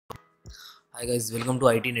Hi guys, welcome to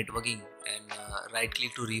IT networking and right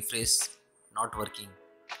click to refresh, not working.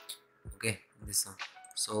 Okay, this one.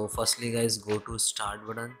 So firstly guys, go to start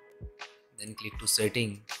button, then click to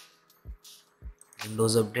setting,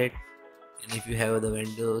 Windows update, and if you have the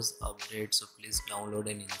Windows update, so please download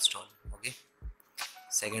and install. Okay,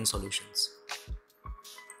 second solutions,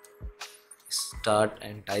 start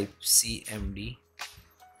and type CMD.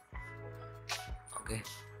 Okay,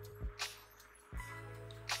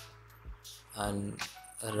 and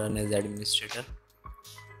run as administrator.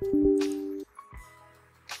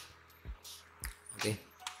 Okay,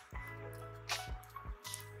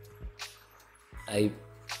 type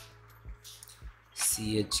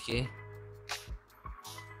CHK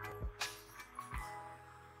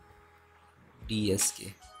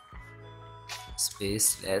DSK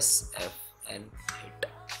space /f and hit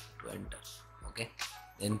to enter. Okay,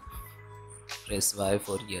 then press Y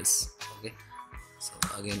for yes. Okay, so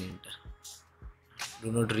again enter.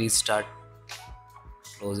 Do not restart,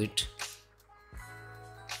 close it.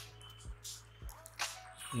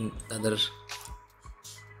 Other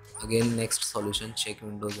again, next solution, check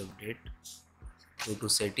Windows update. Go to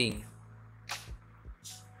setting,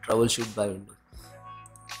 troubleshoot by Windows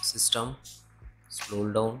system,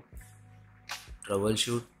 scroll down,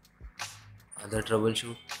 troubleshoot, other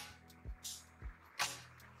troubleshoot,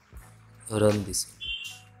 run this one.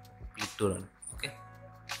 Click to run. Okay,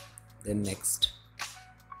 then next.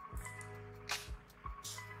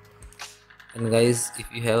 And guys, if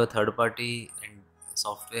you have a third party and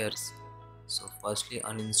softwares, so firstly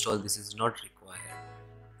uninstall, this is not required.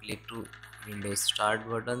 Click to Windows start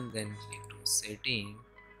button, then click to setting,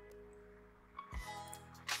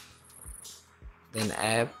 then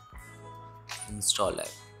app, install app.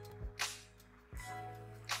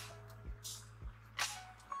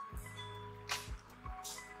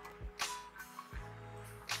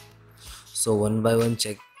 So one by one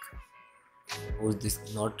check, suppose this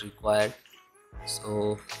is not required,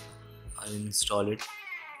 so uninstall it.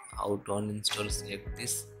 How to uninstall? Select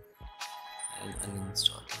this and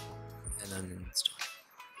uninstall and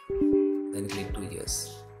uninstall, then click to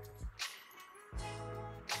yes.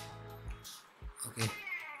 Okay,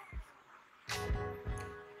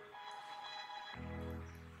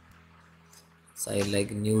 so I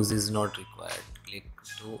like news is not required, click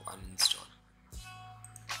to uninstall.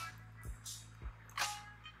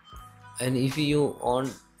 And if you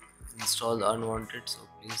want install unwanted, so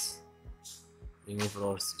please remove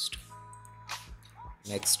our system.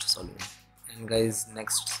 Next solution. And guys,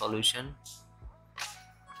 next solution,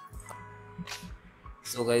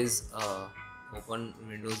 so guys, open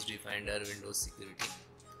Windows Defender, Windows Security.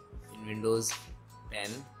 In Windows 10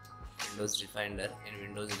 Windows Defender, in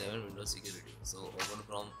Windows 11 Windows Security. So open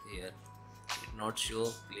from here, it not show,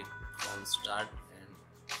 click from start and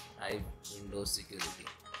type Windows Security.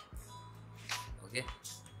 Okay,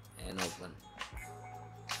 and open.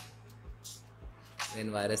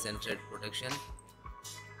 Then virus and threat protection.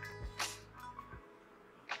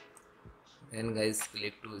 Then guys,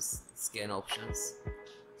 click to scan options,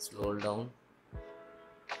 scroll down.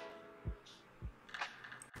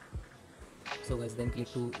 So guys, then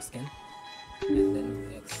click to scan and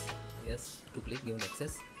then yes to click given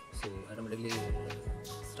access. So automatically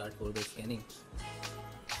start for the scanning.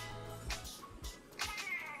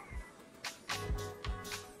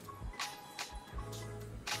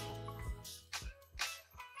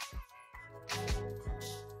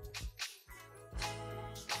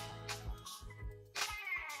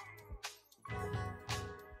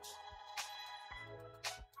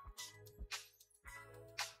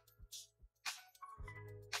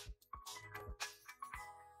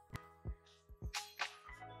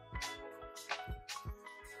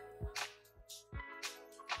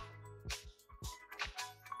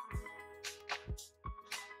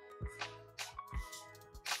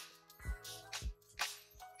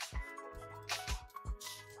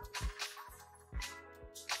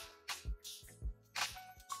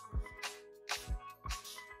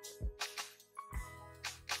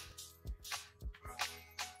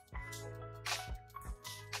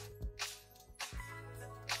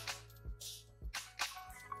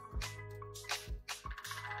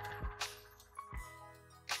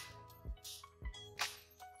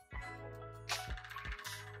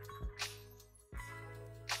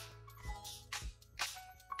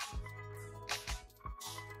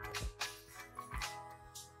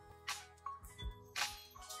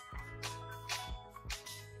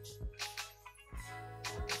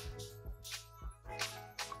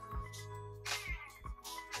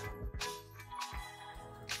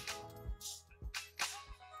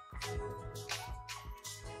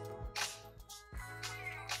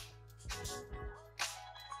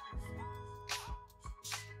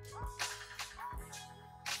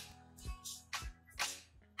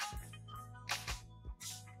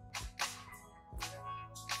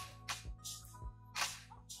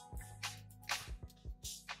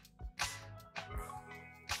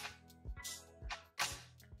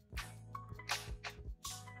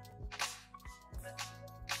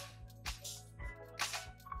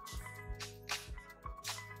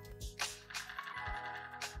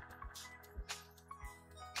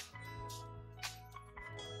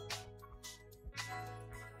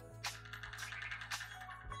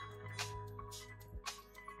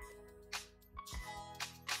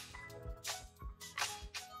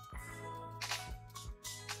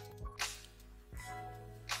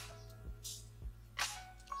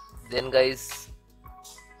 Then guys,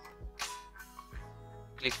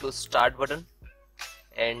 click to start button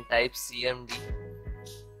and type cmd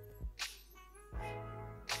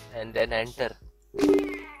and then enter.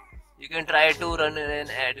 You can try to run an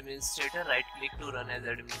administrator, right click to run as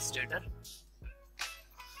administrator,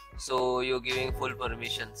 so you're giving full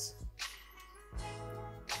permissions.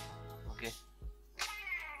 Okay,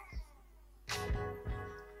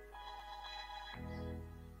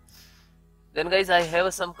 then guys, I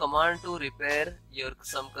have some command to repair your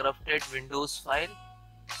some corrupted Windows file.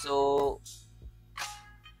 So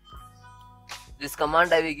this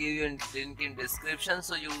command I will give you in link in description,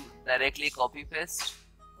 so you directly copy paste.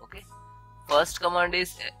 Okay, first command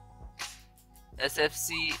is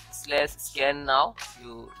sfc/scannow.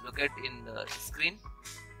 You look at in the screen.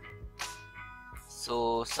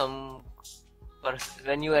 So some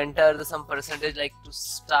when you enter the some percentage like to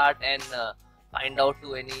start and find out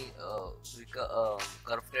to any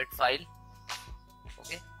corrupted file.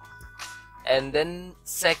 Okay, and then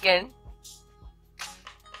second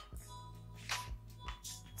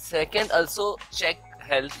also check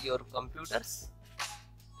health your computers,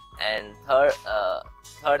 and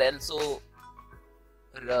third also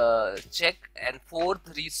check, and fourth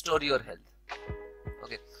restore your health.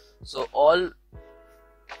 Okay, so all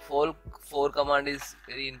four command is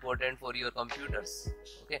very important for your computers.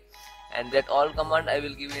 Okay, and that all command I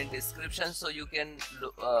will give you in description, so you can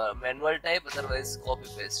manual type, otherwise copy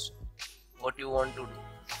paste what you want to do.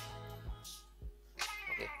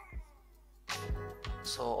 Okay,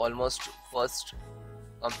 so almost first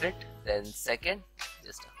complete, then second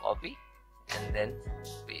just copy and then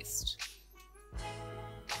paste,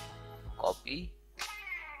 copy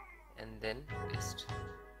and then paste.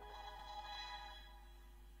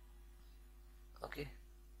 Okay,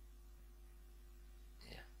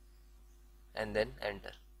 yeah, and then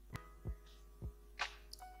enter.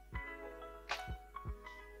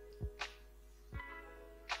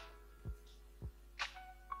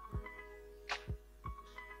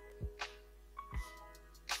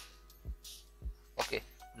 Okay,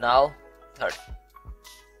 now third.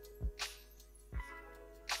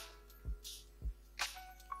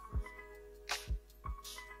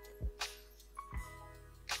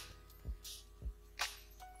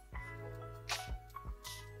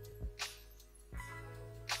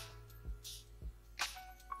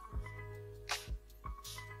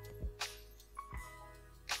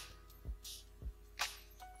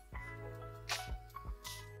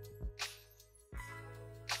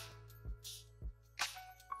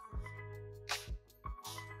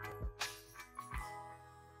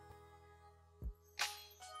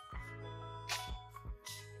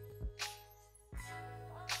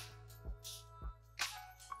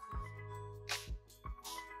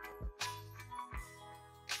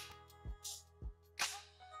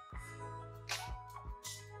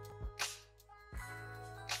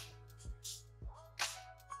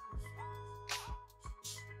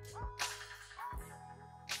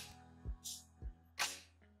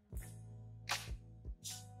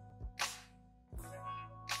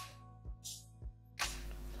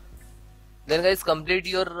 Then guys, complete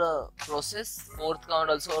your process. Fourth count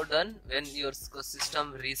also done. When your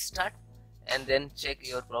system restart, and then check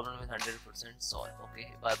your problem is 100% solved.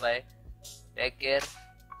 Okay, bye bye, take care,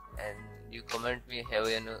 and you comment me have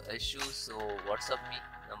any issue, so WhatsApp me,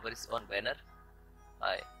 number is on banner.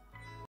 Bye.